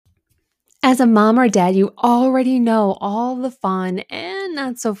As a mom or dad, you already know all the fun and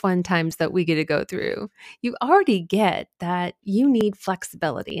not so fun times that we get to go through. You already get that you need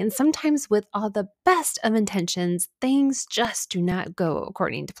flexibility, and sometimes, with all the best of intentions, things just do not go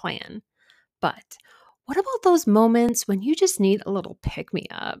according to plan. But what about those moments when you just need a little pick me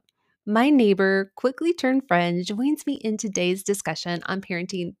up? My neighbor, quickly turned friend, joins me in today's discussion on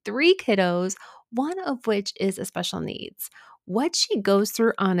parenting three kiddos, one of which is a special needs. What she goes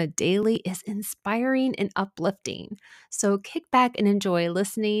through on a daily is inspiring and uplifting. So kick back and enjoy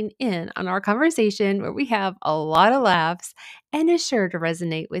listening in on our conversation where we have a lot of laughs and is sure to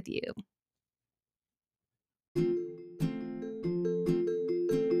resonate with you.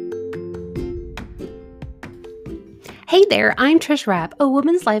 Hey there, I'm Trish Rapp, a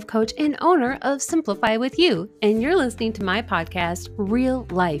women's life coach and owner of Simplify with You, and you're listening to my podcast, Real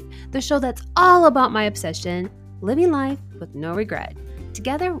Life, the show that's all about my obsession, living life with no regret.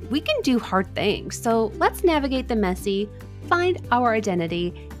 Together, we can do hard things, so let's navigate the messy, find our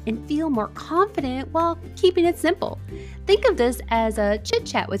identity, and feel more confident while keeping it simple. Think of this as a chit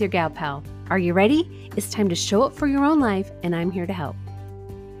chat with your gal pal. Are you ready? It's time to show up for your own life, and I'm here to help.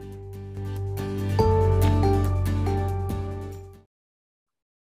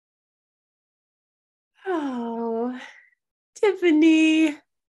 Oh, Tiffany.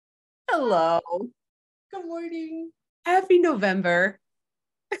 Hello. Good morning. Happy November.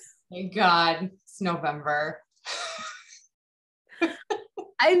 Thank God it's November.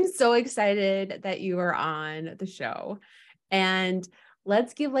 I'm so excited that you are on the show. And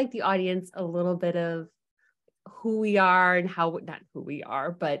let's give the audience a little bit of who we are and not who we are,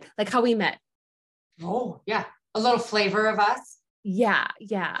 but how we met. Oh, yeah. A little flavor of us. Yeah.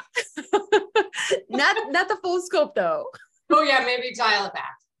 Not the full scope though. Oh yeah, maybe dial it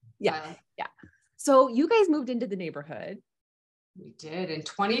back. Yeah. So you guys moved into the neighborhood. We did in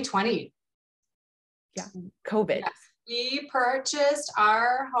 2020. Yeah. COVID. Yes. We purchased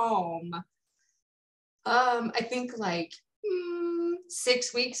our home. I think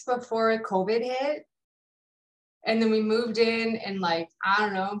 6 weeks before COVID hit. And then we moved in and I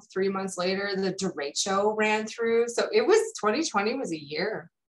don't know, 3 months later, the derecho ran through. So 2020 was a year.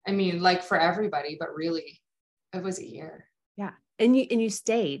 I mean, for everybody, but really it was a year. Yeah. And you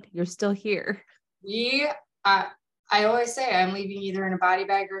stayed, you're still here. I always say I'm leaving either in a body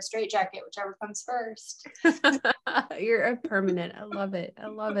bag or a straitjacket, whichever comes first. You're a permanent. I love it.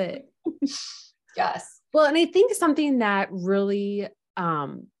 Yes. Well, and I think something that really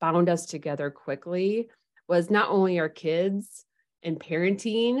bound us together quickly was not only our kids and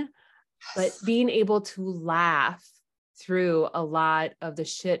parenting, but being able to laugh through a lot of the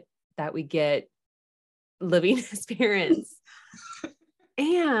shit that we get living as parents.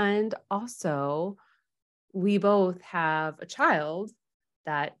 And also, we both have a child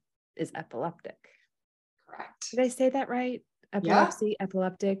that is epileptic. Correct. Did I say that right? Epilepsy, yeah.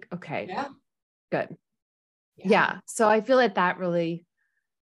 Epileptic. Okay. Yeah. Good. Yeah. So I feel that really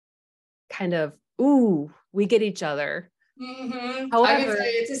kind of, we get each other. Mm-hmm. However, I would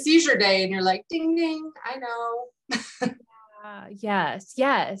say it's a seizure day and you're like, ding, ding, I know.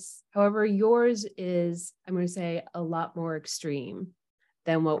 Yes. However, yours is, I'm going to say, a lot more extreme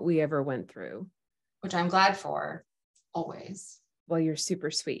than what we ever went through. Which I'm glad for, always. Well, you're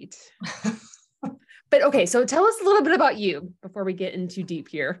super sweet. But okay, so tell us a little bit about you before we get in too deep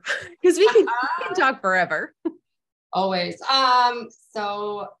here, because we can talk forever. Always.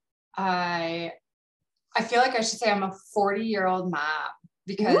 So I feel like I should say I'm a 40-year-old mom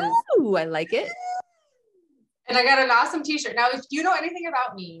because I like it. And I got an awesome t-shirt. Now, if you know anything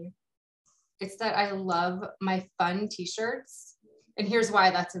about me, it's that I love my fun t-shirts. And here's why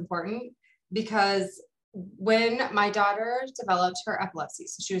that's important. Because when my daughter developed her epilepsy,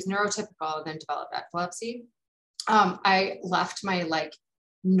 so she was neurotypical and then developed epilepsy, I left my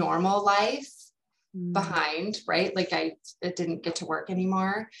normal life behind, right? It didn't get to work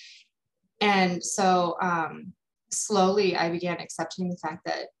anymore. And so slowly I began accepting the fact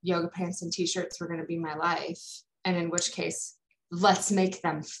that yoga pants and t-shirts were going to be my life. And in which case, let's make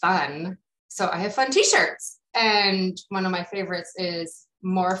them fun. So I have fun t-shirts. And one of my favorites is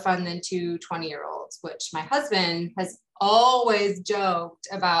more fun than two 20-year-olds, which my husband has always joked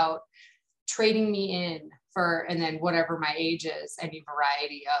about trading me in for, and then whatever my age is, any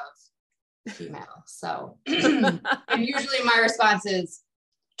variety of female. So, and usually my response is,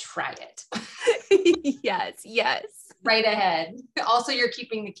 try it. Yes. Right ahead. Also, you're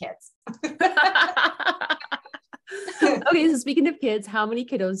keeping the kids. Okay, so speaking of kids, how many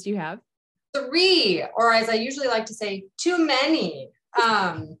kiddos do you have? 3, or as I usually like to say, too many.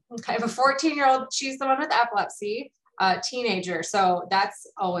 I have a 14-year-old. She's the one with epilepsy. teenager. So that's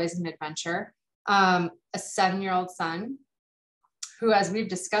always an adventure. A 7-year-old son who, as we've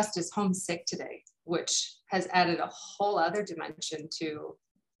discussed, is homesick today, which has added a whole other dimension to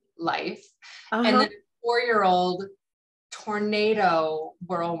life. And then a 4-year-old tornado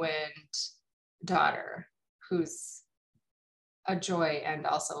whirlwind daughter who's a joy and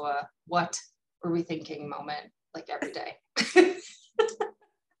also a what were we thinking moment, like every day. 3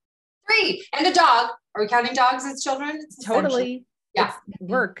 and a dog. Are we counting dogs as children? It's totally. Yeah. It's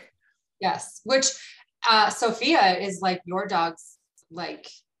work. Yes. Which Sophia is like your dog's like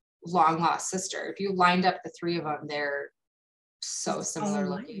long lost sister. If you lined up the 3 of them, they're so similar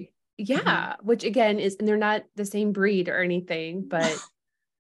looking. Yeah. Which again and they're not the same breed or anything, but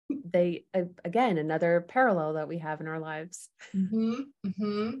they, again, another parallel that we have in our lives.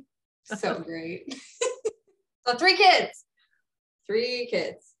 So great. So 3 kids. 3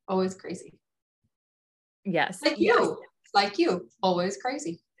 kids. Always crazy. Yes. Like you. Always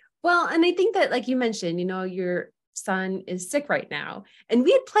crazy. Well, and I think that, like you mentioned, your son is sick right now, and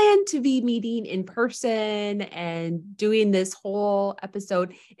we had planned to be meeting in person and doing this whole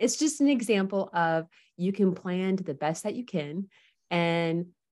episode. It's just an example of you can plan to the best that you can, and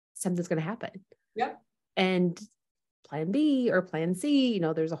something's going to happen. Yep. And plan B or plan C,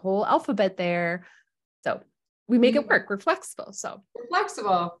 there's a whole alphabet there. So we make it work. We're flexible. We're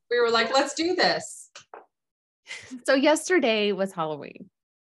flexible. We were like, let's do this. So yesterday was Halloween.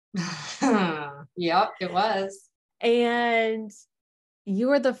 Yep, it was. And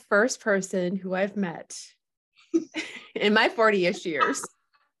you are the first person who I've met in my 40-ish years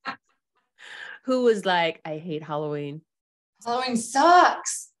who was like, I hate Halloween. Halloween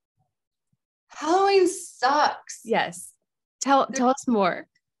sucks. Halloween sucks. Yes. Tell us more.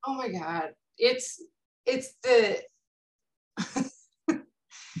 Oh my God. It's the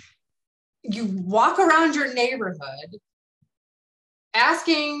you walk around your neighborhood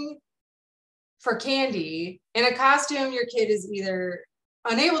asking for candy in a costume your kid is either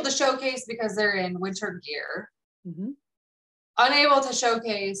unable to showcase because they're in winter gear, unable to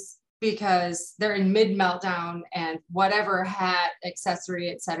showcase because they're in mid meltdown and whatever hat, accessory,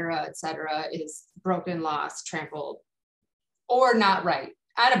 etc., is broken, lost, trampled, or not right.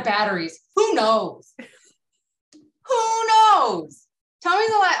 Out of batteries. Who knows? Who knows? Tell me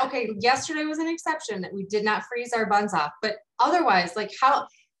okay, yesterday was an exception that we did not freeze our buns off, but otherwise, like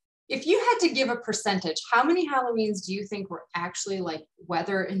if you had to give a percentage, how many Halloweens do you think were actually like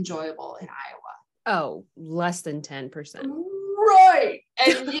weather enjoyable in Iowa? Oh, less than 10%. Right.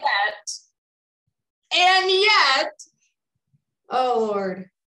 And yet, oh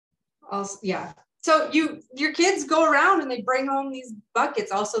Lord. Also, yeah. So your kids go around and they bring home these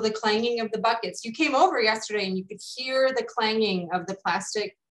buckets, also the clanging of the buckets. You came over yesterday and you could hear the clanging of the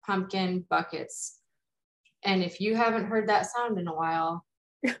plastic pumpkin buckets. And if you haven't heard that sound in a while,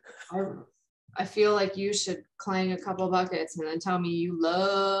 I feel like you should clang a couple buckets and then tell me you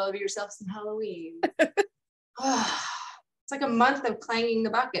love yourself some Halloween. It's like a month of clanging the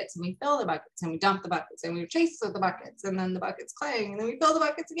buckets, and we fill the buckets and we dump the buckets and we chase with the buckets and then the buckets clang and then we fill the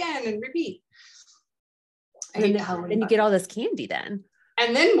buckets again and repeat. And you get all this candy then.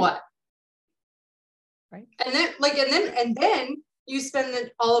 And then what? Right. And then you spend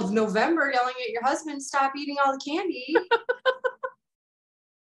all of November yelling at your husband, stop eating all the candy.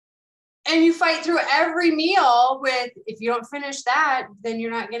 And you fight through every meal with, if you don't finish that, then you're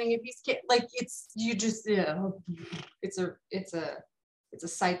not getting a piece of candy. Like it's a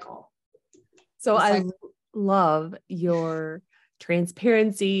cycle. So I love your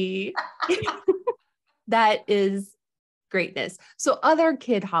transparency. That is greatness. So other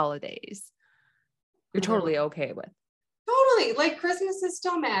kid holidays, you're totally okay with. Totally. Like Christmas is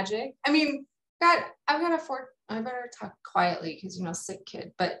still magic. I mean, I better talk quietly because, sick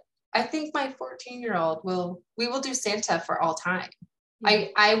kid, but I think my 14-year-old we will do Santa for all time. Yeah.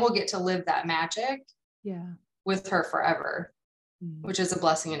 I will get to live that magic with her forever, which is a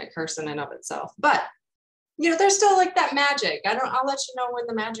blessing and a curse in and of itself. But there's still like that magic. I'll let you know when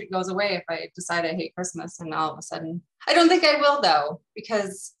the magic goes away if I decide I hate Christmas and all of a sudden. I don't think I will though,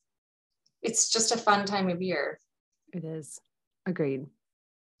 because it's just a fun time of year. It is. Agreed.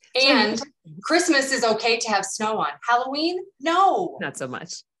 And Christmas is okay to have snow on. Halloween? No. Not so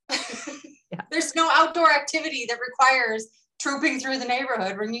much. Yeah. There's no outdoor activity that requires trooping through the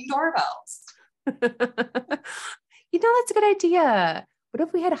neighborhood ringing doorbells. That's a good idea. What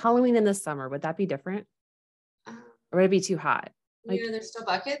if we had Halloween in the summer? Would that be different? Or would it be too hot? There's still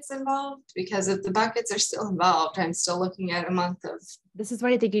buckets involved, because if the buckets are still involved, I'm still looking at a month of. This is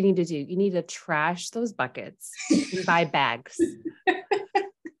what I think you need to do. You need to trash those buckets and buy bags.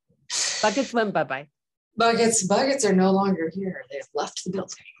 Buckets went bye-bye. Buckets are no longer here. They've left the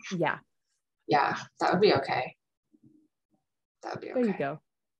building. Yeah. Yeah, that would be okay. That would be There you okay. go.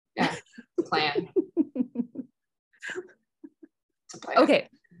 Yeah, plan. It's a plan. Okay.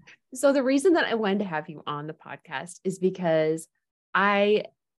 So the reason that I wanted to have you on the podcast is because I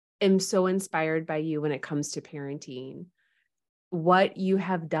am so inspired by you when it comes to parenting. What you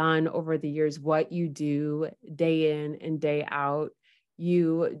have done over the years, what you do day in and day out,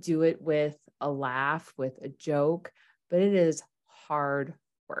 you do it with a laugh, with a joke, but it is hard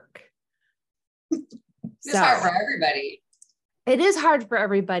work. It's hard for everybody. It is hard for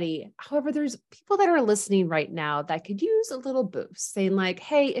everybody. However, there's people that are listening right now that could use a little boost, saying like,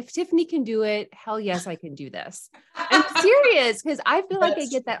 hey, if Tiffany can do it, hell yes, I can do this. I'm serious because I feel like I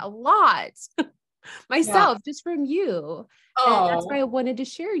get that a lot myself, just from you. And that's why I wanted to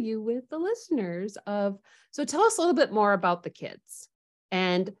share you with the listeners of, so tell us a little bit more about the kids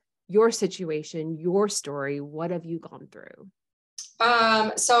and your situation, your story. What have you gone through?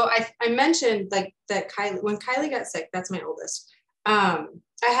 So I mentioned like that Kylie, when Kylie got sick, that's my oldest. I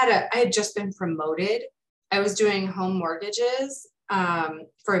had just been promoted. I was doing home mortgages,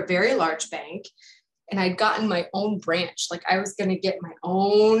 for a very large bank, and I'd gotten my own branch. Like I was going to get my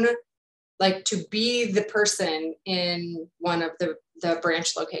own, like to be the person in one of the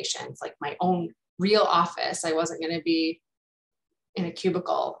branch locations, like my own real office. I wasn't going to be in a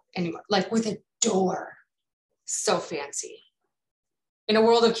cubicle anymore, like with a door. So fancy. In a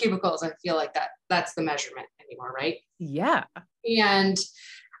world of cubicles, I feel like that's the measurement anymore, right? Yeah. And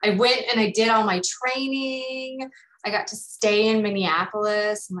I went and I did all my training. I got to stay in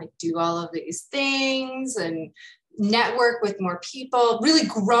Minneapolis and like do all of these things and network with more people, really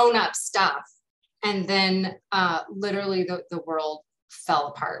grown up stuff. And then literally the world fell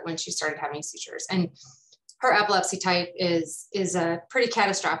apart when she started having seizures. And her epilepsy type is a pretty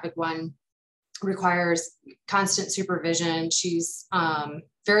catastrophic one. Requires constant supervision. She's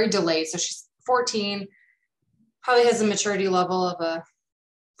very delayed. So she's 14, probably has a maturity level of a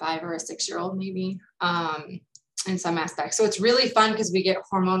 5 or a 6-year-old maybe, in some aspects. So it's really fun because we get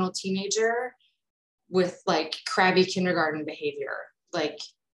hormonal teenager with like crabby kindergarten behavior, like,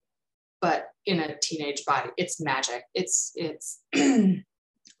 but in a teenage body. It's magic. It's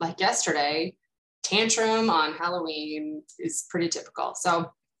like yesterday, tantrum on Halloween is pretty typical.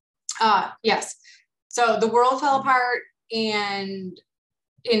 So yes. So the world fell apart and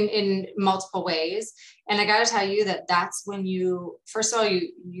in multiple ways. And I got to tell you that that's when you, first of all,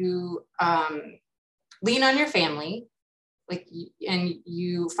 you lean on your family, like, and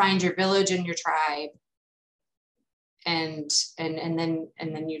you find your village and your tribe. And then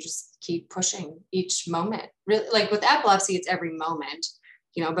you just keep pushing each moment. Really, like with epilepsy, it's every moment,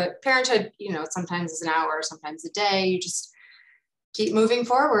 but parenthood, sometimes it's an hour, sometimes a day. You just keep moving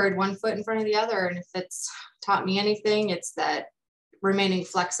forward, one foot in front of the other. And if it's taught me anything, it's that remaining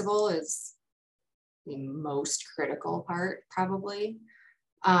flexible is the most critical part, probably,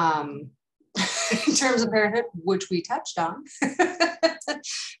 in terms of parenthood, which we touched on.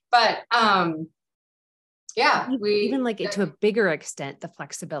 But yeah, even like to a bigger extent, the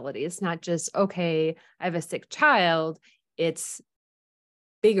flexibility. It's not just, okay, I have a sick child. It's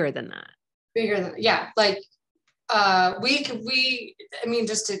bigger than that. Like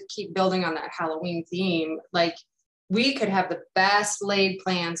just to keep building on that Halloween theme, like we could have the best laid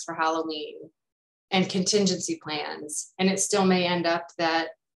plans for Halloween and contingency plans, and it still may end up that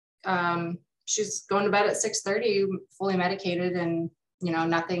she's going to bed at 6:30, fully medicated, and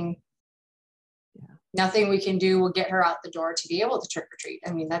nothing we can do will get her out the door to be able to trick or treat.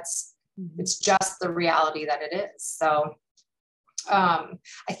 I mean, it's just the reality that it is. So I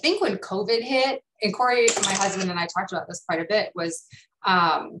think when COVID hit, and Corey, my husband, and I talked about this quite a bit, was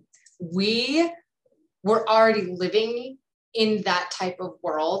we were already living in that type of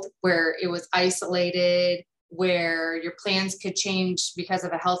world where it was isolated, where your plans could change because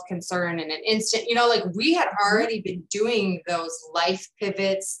of a health concern in an instant. Like we had already been doing those life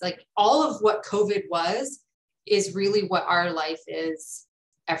pivots. Like all of what COVID was is really what our life is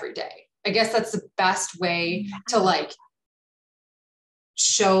every day. I guess that's the best way to like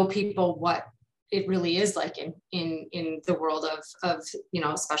show people what it really is like in the world of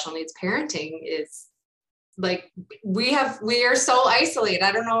special needs parenting. Is like we are so isolated.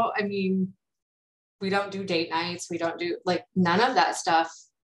 I don't know. I mean, we don't do date nights. We don't do like none of that stuff.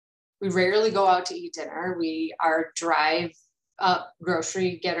 We rarely go out to eat dinner. We are drive up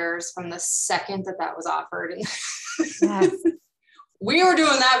grocery getters from the second that was offered. Yes. We were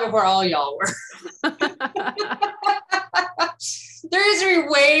doing that before all y'all were. There used to be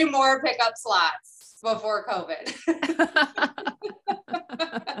way more pickup slots before COVID.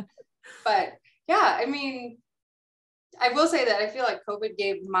 But yeah, I mean, I will say that I feel like COVID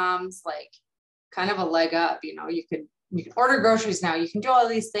gave moms like kind of a leg up. You can order groceries now. You can do all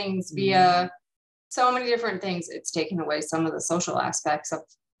these things via so many different things. It's taken away some of the social aspects of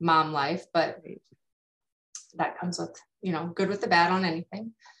mom life, but that comes with, good with the bad on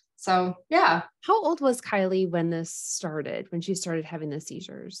anything. So yeah. How old was Kylie when this started, when she started having the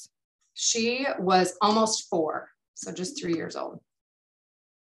seizures? She was almost 4. So just 3 years old.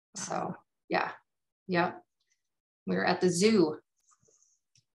 Wow. So yeah. Yeah. We were at the zoo.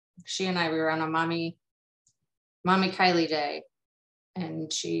 She and we were on a mommy Kylie day,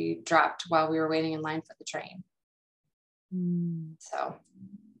 and she dropped while we were waiting in line for the train. So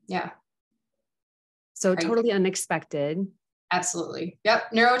yeah. So totally unexpected. Absolutely.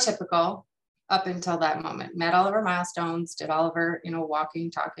 Yep. Neurotypical up until that moment. Met all of her milestones, did all of her,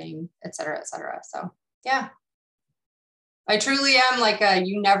 walking, talking, et cetera, et cetera. So yeah. I truly am like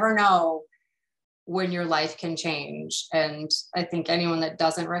you never know when your life can change. And I think anyone that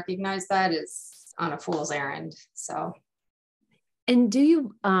doesn't recognize that is on a fool's errand. So. And do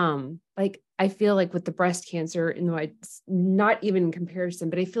you, I feel like with the breast cancer, it's not even in comparison,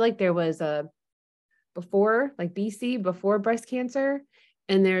 but I feel like there was a before, like BC, before breast cancer,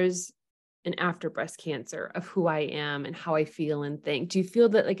 and there's an after breast cancer of who I am and how I feel and think. Do you feel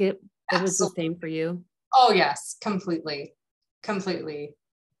that like it was the same for you? Oh yes, completely.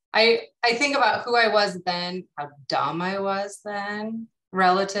 I think about who I was then, how dumb I was then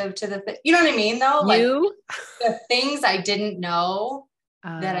relative to you know what I mean though? Like the things I didn't know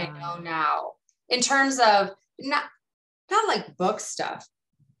that I know now in terms of not like book stuff,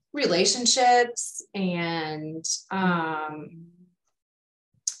 relationships, and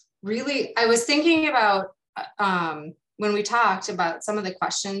really I was thinking about when we talked about some of the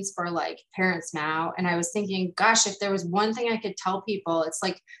questions for like parents now, and I was thinking, gosh, if there was one thing I could tell people, it's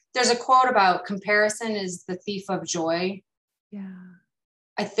like there's a quote about comparison is the thief of joy. Yeah.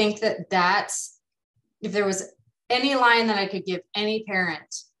 I think that's, if there was any line that I could give any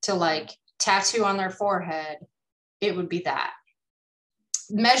parent to like tattoo on their forehead, it would be that.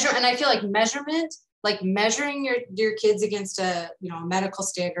 Measure, and I feel like measurement, like measuring your kids against a medical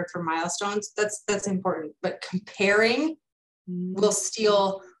standard for milestones, that's important. But comparing will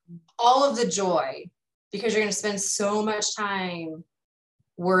steal all of the joy, because you're going to spend so much time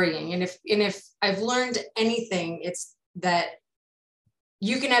worrying. And if I've learned anything, it's that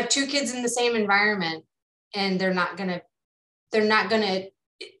you can have 2 kids in the same environment and they're not gonna,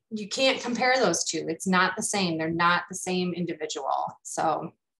 you can't compare those 2. It's not the same. They're not the same individual.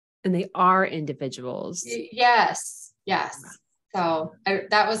 So. And they are individuals. Yes. So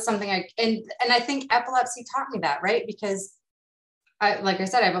that was something and I think epilepsy taught me that, right? Because like I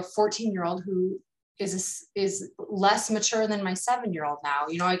said, I have a 14-year-old who is less mature than my 7-year-old now.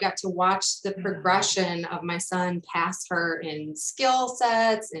 I got to watch the progression of my son pass her in skill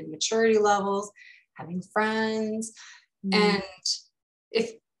sets and maturity levels, having friends. And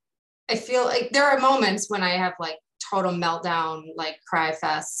if I feel like there are moments when I have like total meltdown, like cry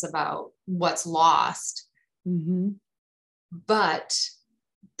fests about what's lost. But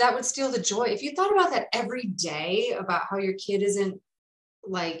that would steal the joy. If you thought about that every day, about how your kid isn't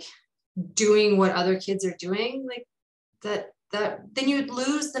like doing what other kids are doing, like that then you'd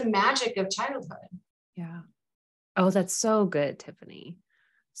lose the magic of childhood. Yeah. Oh, that's so good, Tiffany.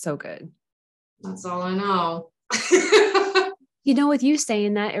 So good. That's all I know. With you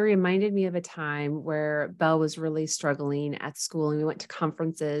saying that, it reminded me of a time where Belle was really struggling at school, and we went to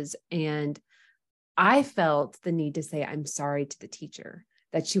conferences, and I felt the need to say, I'm sorry to the teacher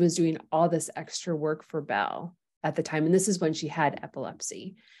that she was doing all this extra work for Belle at the time. And this is when she had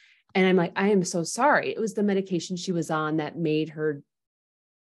epilepsy. And I'm like, I am so sorry. It was the medication she was on that made her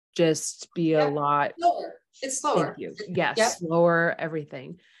just be a lot slower. It's slower. Thank you. Yes. Slower,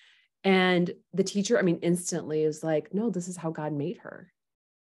 everything. And the teacher, instantly is like, no, this is how God made her.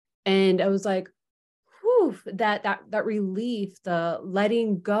 And I was like, whew, that relief, the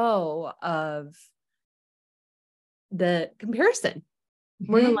letting go of the comparison.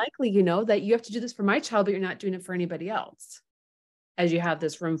 More than likely, that you have to do this for my child, but you're not doing it for anybody else, as you have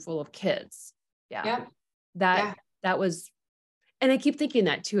this room full of kids. Yeah. That was, and I keep thinking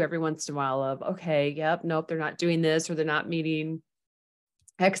that too, every once in a while of, okay, yep, nope, they're not doing this, or they're not meeting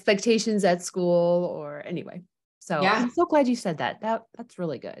expectations at school, or anyway. So I'm so glad you said that. That's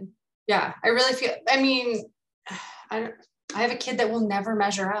really good. Yeah. I really feel, I have a kid that will never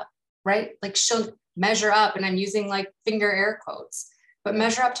measure up, right? Like she'll measure up, and I'm using like finger air quotes, but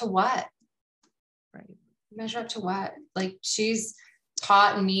measure up to what? Right. Measure up to what? Like she's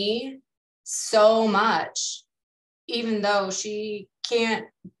taught me so much, even though she can't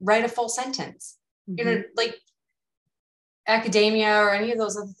write a full sentence. Mhm. like academia or any of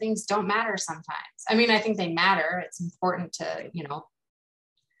those other things don't matter sometimes. I mean, I think they matter. It's important to,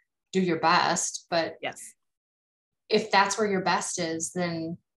 do your best, but Yes. if that's where your best is,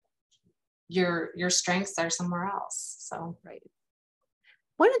 then your strengths are somewhere else. So, Right.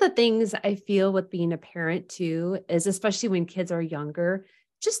 One of the things I feel with being a parent too is, especially when kids are younger,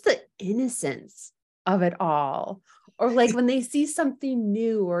 just the innocence of it all. Or like when they see something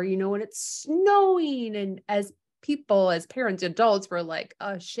new, or, when it's snowing, and as people, as parents, adults, we're like,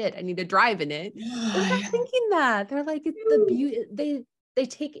 oh shit, I need to drive in it. They're yeah. not thinking that. They're like, it's the beauty. They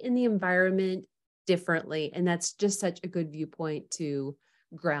take in the environment differently. And that's just such a good viewpoint to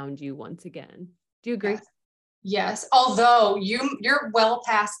ground you once again. Do you agree? Yes. Yes. Although you're well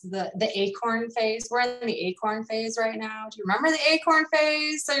past the acorn phase. We're in the acorn phase right now. Do you remember the acorn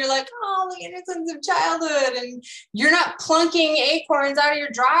phase? So you're like, oh, the innocence of childhood, and you're not plunking acorns out of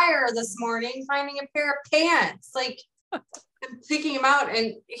your dryer this morning, finding a pair of pants. Like, I'm picking him out,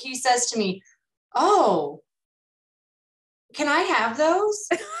 and he says to me, "Oh, can I have those?"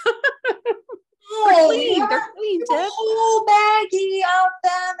 They're Oh, you clean. They're have clean, a Tiff. whole baggie of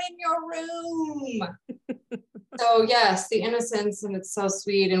them in your room. So yes, the innocence, and it's so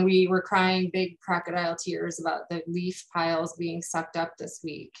sweet. And we were crying big crocodile tears about the leaf piles being sucked up this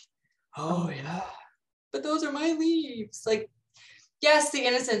week. Oh yeah, but those are my leaves. Like, yes, the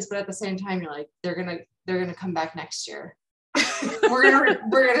innocence, but at the same time, you're like, they're gonna come back next year. we're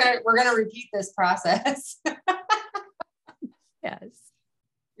gonna repeat this process. Yes.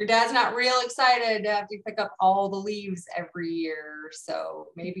 Your dad's not real excited to have to pick up all the leaves every year, so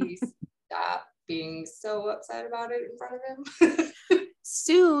maybe stop being so upset about it in front of him.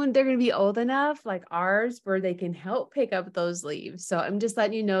 Soon they're going to be old enough, like ours, where they can help pick up those leaves. So I'm just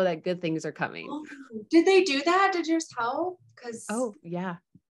letting you know that good things are coming. Oh, did they do that? Did yours help? Because Oh, yeah.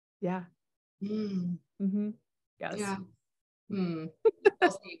 Yeah. mm, Yes. yeah, mm,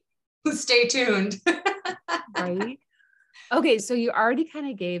 we'll see. Stay tuned. Right. Okay. So you already kind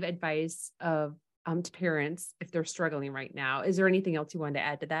of gave advice of to parents if they're struggling right now. Is there anything else you wanted to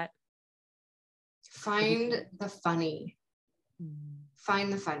add to that? Find the funny. Mm.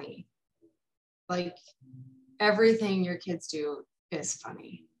 Find the funny. Like, everything your kids do is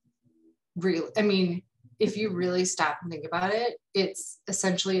funny. Real. I mean, if you really stop and think about it, it's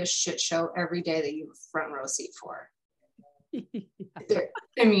essentially a shit show every day that you have front row seat for. They're,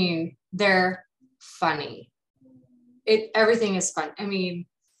 I mean, they're funny. Everything is fun. I mean,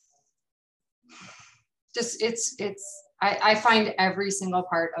 just I find every single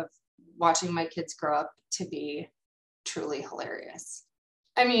part of watching my kids grow up to be truly hilarious.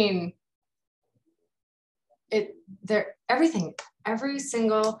 I mean, they're everything, every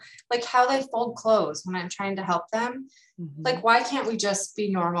single, like how they fold clothes when I'm trying to help them. Mhm. Like, why can't we just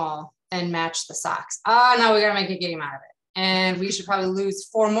be normal and match the socks? Oh no, we gotta make a game out of it. And we should probably lose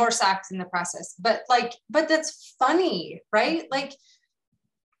 4 more socks in the process. But that's funny, right? Like,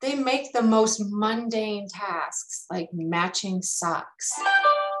 they make the most mundane tasks, like matching socks,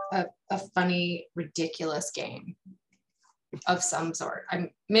 a funny, ridiculous game of some sort.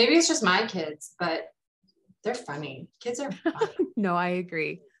 Maybe it's just my kids, but they're funny. Kids are funny. No, I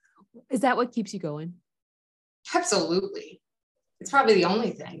agree. Is that what keeps you going? Absolutely. It's probably the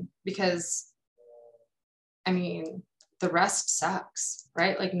only thing, because I mean, the rest sucks,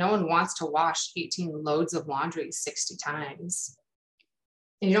 right? Like, no one wants to wash 18 loads of laundry 60 times.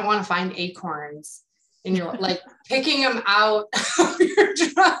 And you don't want to find acorns, and you're like picking them out of your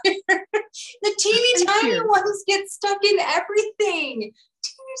dryer. The teeny Right tiny here. ones get stuck in everything.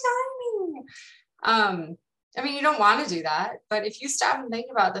 Teeny tiny. I mean, you don't want to do that, but if you stop and think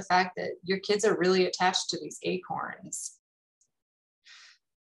about the fact that your kids are really attached to these acorns,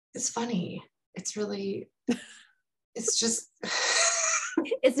 it's funny. It's really, it's just.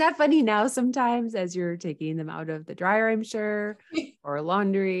 It's not funny now sometimes as you're taking them out of the dryer, I'm sure, or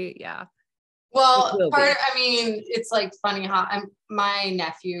laundry. Yeah, it Well, will be. I mean, it's like funny how my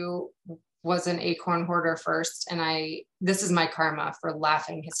nephew was an acorn hoarder first, and this is my karma for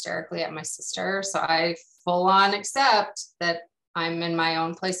laughing hysterically at my sister. So I full on accept that I'm in my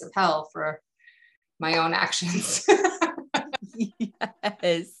own place of hell for my own actions.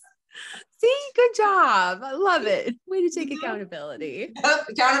 Yes. See, good job. I love it. Way to take accountability. Yep,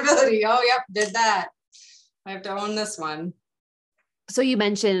 accountability. Oh, yep, did that. I have to own this one. So you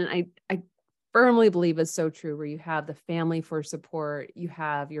mentioned, I firmly believe is so true, where you have the family for support, you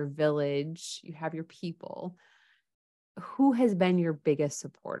have your village, you have your people. Who has been your biggest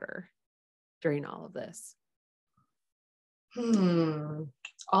supporter during all of this?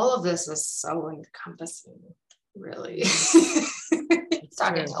 All of this is so encompassing. really. It's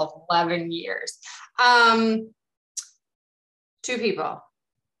talking 11 years. 2 people.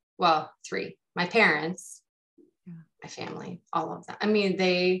 Well, 3. My parents, my family, all of them. I mean,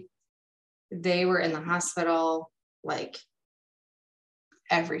 they were in the hospital like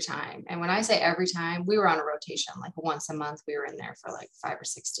every time. And when I say every time, we were on a rotation, like once a month, we were in there for like 5 or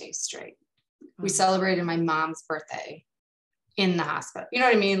 6 days straight. We celebrated my mom's birthday in the hospital. You know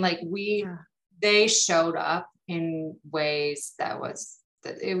what I mean? Like they showed up in ways that was,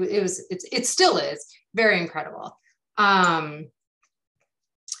 it still is very incredible. And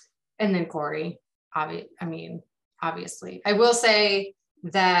then Corey, obviously, I will say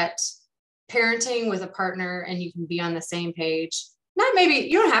that parenting with a partner and you can be on the same page, you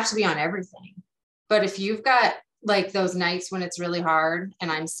don't have to be on everything, but if you've got like those nights when it's really hard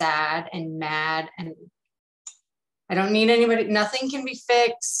and I'm sad and mad and I don't need anybody, nothing can be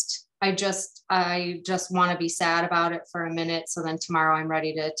fixed. I just want to be sad about it for a minute. So then tomorrow I'm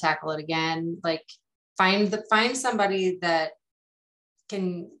ready to tackle it again. Like find somebody that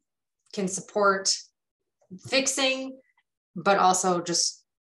can support fixing, but also just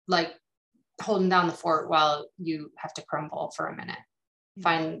like holding down the fort while you have to crumble for a minute.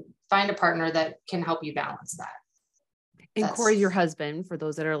 Find a partner that can help you balance that. And Corey's your husband, for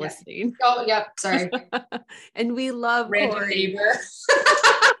those that are listening. Oh, yep. Sorry. And we love random Corey. Neighbor.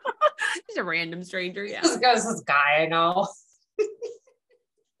 He's a random stranger. Yeah. This guy I know.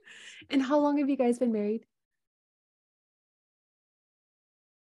 And how long have you guys been married?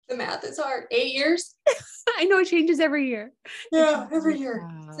 The math is hard. 8 years. I know it changes every year. Yeah, every year.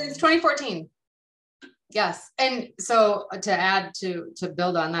 Since 2014. Yes. And so to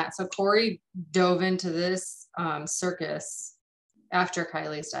build on that, so Corey dove into this circus after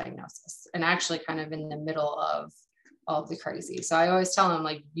Kylie's diagnosis and actually kind of in the middle of all of the crazy. So I always tell him,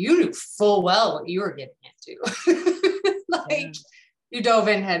 like, you knew full well what you were getting into. You dove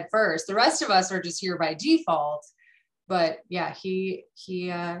in head first. The rest of us are just here by default. But yeah, he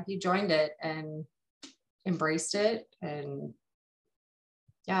joined it and embraced it. And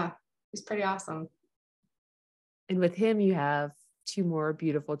yeah, he's pretty awesome. And with him, you have 2 more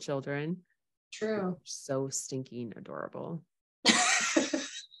beautiful children. True. So stinking adorable. I feel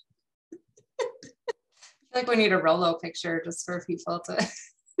like we need a Rolo picture just for people to.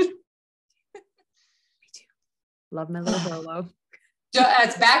 Me too. Love my little Rolo.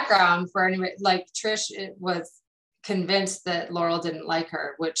 As background for anybody, like Trish was convinced that Laurel didn't like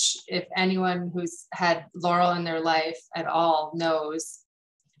her, which if anyone who's had Laurel in their life at all knows,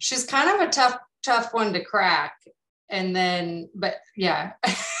 she's kind of a tough one to crack. And then, but yeah.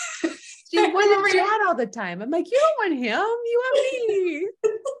 She wanted Chad all the time. I'm like, you don't want him, you want me.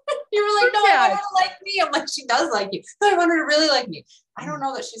 You were like, no, I want her to like me. I'm like, she does like you. No, I want her to really like me. I don't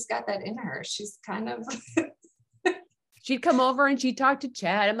know that she's got that in her. She's kind of. She'd come over and she'd talk to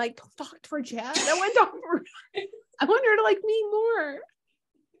Chad. I'm like, don't talk to her, Chad. I want to talk to her. I want her to like me more.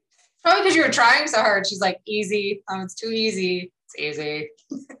 Probably because you were trying so hard. She's like, easy. It's too easy. It's easy.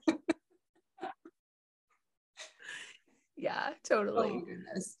 Yeah, totally. Oh my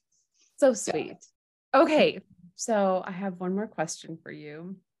goodness. So sweet. Okay. So I have one more question for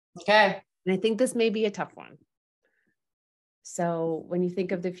you. Okay. And I think this may be a tough one. So when you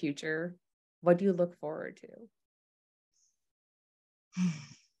think of the future, what do you look forward to?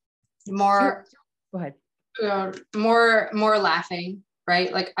 More. Go ahead. More laughing,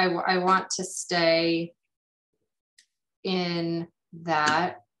 right? Like I want to stay in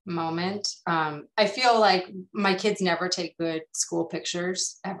that moment. I feel like my kids never take good school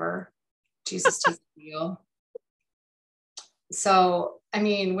pictures ever. Jesus, take the wheel. So, I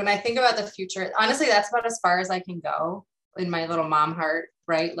mean, when I think about the future, honestly, that's about as far as I can go in my little mom heart,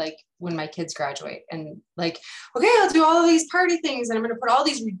 right? Like when my kids graduate and like, okay, I'll do all of these party things and I'm going to put all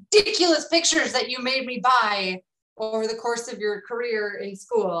these ridiculous pictures that you made me buy over the course of your career in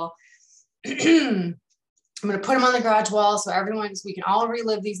school. I'm going to put them on the garage wall so we can all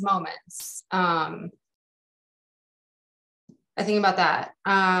relive these moments. I think about that.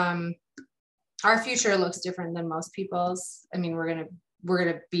 Our future looks different than most people's. I mean, we're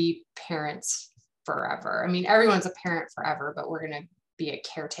gonna be parents forever. I mean, everyone's a parent forever, but we're gonna be a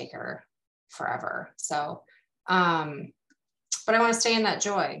caretaker forever. So, but I want to stay in that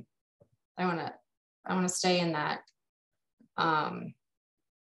joy. I want to stay in that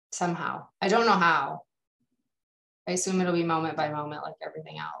somehow. I don't know how. I assume it'll be moment by moment like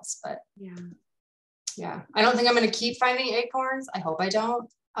everything else, but yeah. I don't think I'm going to keep finding acorns. I hope I don't.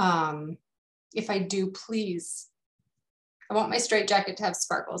 If I do, please. I want my straight jacket to have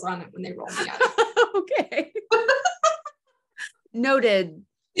sparkles on it when they roll me out. Okay. Noted.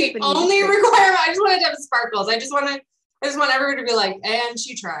 The only requirement, I just wanted to have sparkles. I just want everyone to be like, and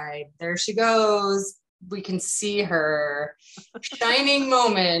she tried. There she goes. We can see her shining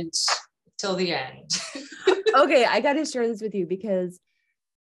moment till the end. Okay, I got to share this with you because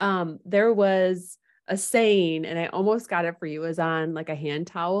there was a saying, and I almost got it for you. It was on like a hand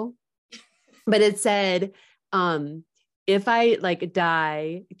towel, but it said, if I like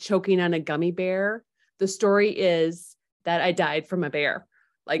die choking on a gummy bear, the story is that I died from a bear.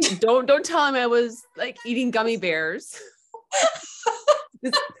 Like, don't tell him I was like eating gummy bears.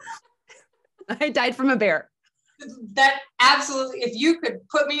 I died from a bear. That absolutely, if you could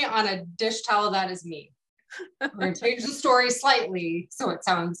put me on a dish towel, that is me. We're going to change the story slightly so it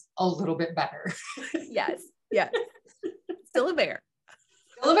sounds a little bit better. Yes. Yes. Still a bear.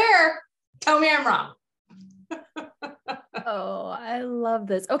 Still a bear. Tell me I'm wrong. Oh, I love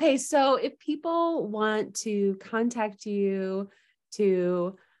this. Okay. So if people want to contact you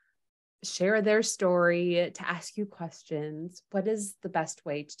to share their story, to ask you questions, what is the best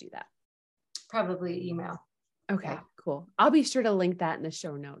way to do that? Probably email. Okay, cool. I'll be sure to link that in the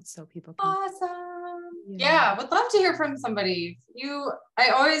show notes so people can. Awesome. Yeah, would love to hear from somebody. I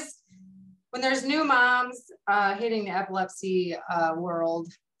always, when there's new moms hitting the epilepsy world,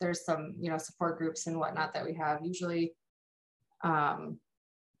 there's some, support groups and whatnot that we have. Usually,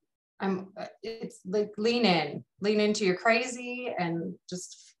 it's like lean into your crazy and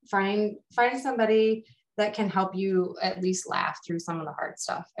just find somebody that can help you at least laugh through some of the hard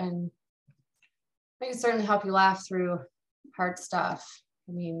stuff. And I can certainly help you laugh through hard stuff.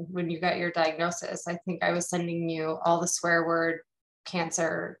 I mean, when you got your diagnosis, I think I was sending you all the swear word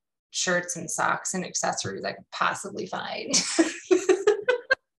cancer shirts and socks and accessories I could possibly find.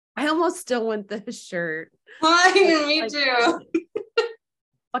 I almost still want this shirt. Me too.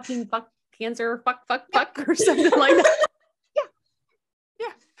 Fucking fuck cancer, fuck, or something like that.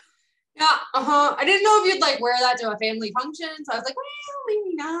 Yeah. I didn't know if you'd like wear that to a family function. So I was like, well,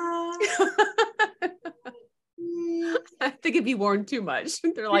 maybe not. I think it'd be worn too much.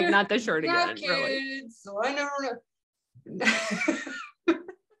 They're like, not the shirt again. Kids, really. So I don't know.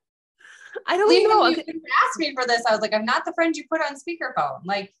 I don't know. You asked me for this. I was like, I'm not the friend you put on speakerphone.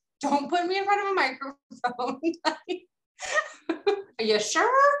 Like, don't put me in front of a microphone. Are you sure?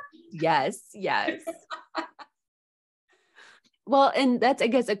 Yes. Well, and that's, I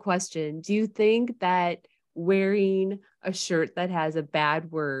guess, a question. Do you think that wearing a shirt that has a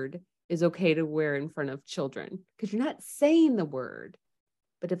bad word is okay to wear in front of children? Because you're not saying the word,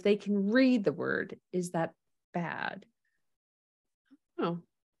 but if they can read the word, is that bad? Oh,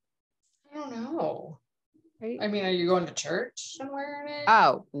 I don't know. Right? I mean, are you going to church and wearing it?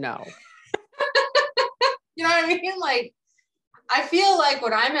 Oh, no. You know what I mean? Like, I feel like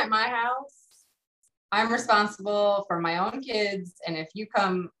when I'm at my house, I'm responsible for my own kids. And if you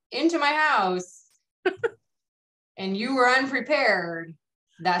come into my house and you were unprepared,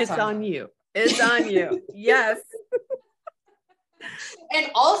 that's on you. It's on you. Yes. And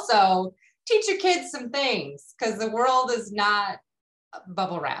also teach your kids some things because the world is not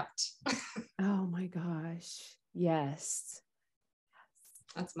bubble wrapped. Oh my gosh. Yes.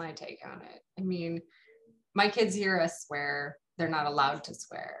 That's my take on it. I mean, my kids hear us swear. They're not allowed to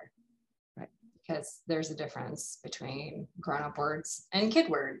swear. Right. Because there's a difference between grown-up words and kid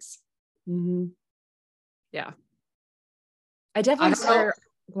words. Mm-hmm. Yeah. I definitely swear.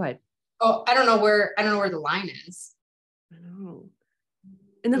 Go ahead. Oh, I don't know where the line is. I know.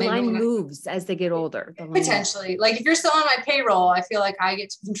 And the line moves as they get older. Potentially. Like if you're still on my payroll, I feel like I get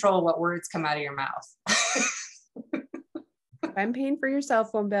to control what words come out of your mouth. I'm paying for your cell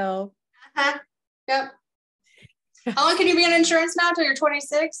phone bill. Uh-huh. Yep. How long can you be on insurance now till you're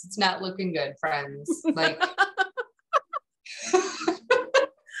 26? It's not looking good, friends. Like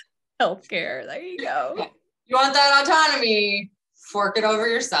healthcare. There you go. You want that autonomy? Fork it over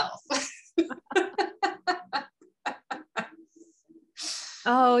yourself.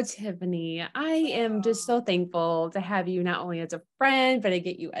 Oh, Tiffany, I am just so thankful to have you not only as a friend, but I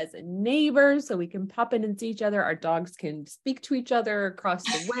get you as a neighbor so we can pop in and see each other. Our dogs can speak to each other across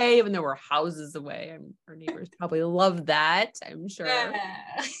the way, even though we're houses away. Our neighbors probably love that, I'm sure. Yeah.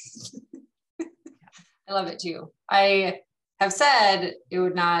 I love it too. I have said it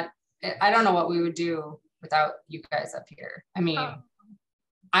would not, I don't know what we would do without you guys up here. I mean,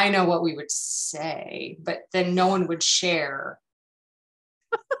 I know what we would say, but then no one would share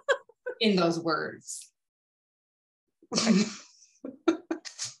in those words. Like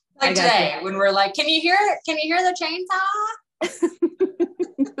today, when we're like, can you hear the chainsaw?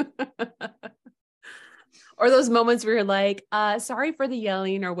 Or those moments where you're like, sorry for the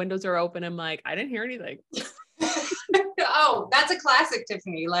yelling, our windows are open. I'm like, I didn't hear anything. Oh, that's a classic,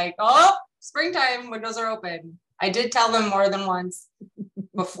 Tiffany. Like, oh, springtime, windows are open. I did tell them more than once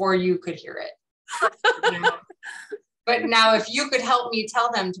before you could hear it. But now if you could help me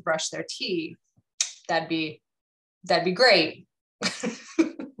tell them to brush their teeth, that'd be great.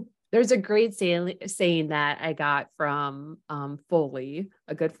 There's a great saying that I got from Foley,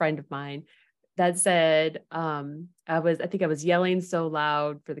 a good friend of mine, that said, I think I was yelling so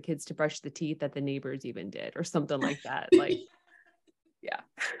loud for the kids to brush the teeth that the neighbors even did, or something like that. Like, yeah.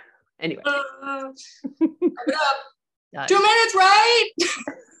 Anyway. Wrap it up. 2 minutes, right?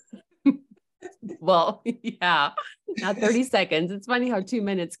 Well, yeah, not 30 seconds. It's funny how 2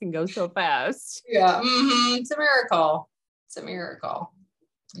 minutes can go so fast. Yeah. Mm-hmm. It's a miracle. It's a miracle.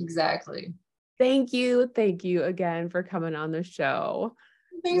 Exactly. Thank you. Thank you again for coming on the show.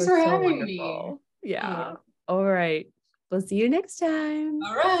 Thanks for having me. Yeah. All right. We'll see you next time.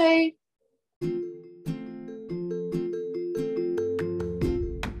 All right.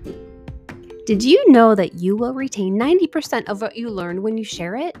 Did you know that you will retain 90% of what you learned when you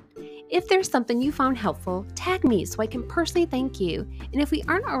share it? If there's something you found helpful, tag me so I can personally thank you. And if we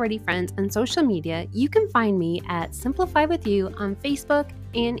aren't already friends on social media, you can find me at Simplify With You on Facebook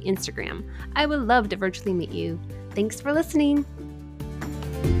and Instagram. I would love to virtually meet you. Thanks for listening.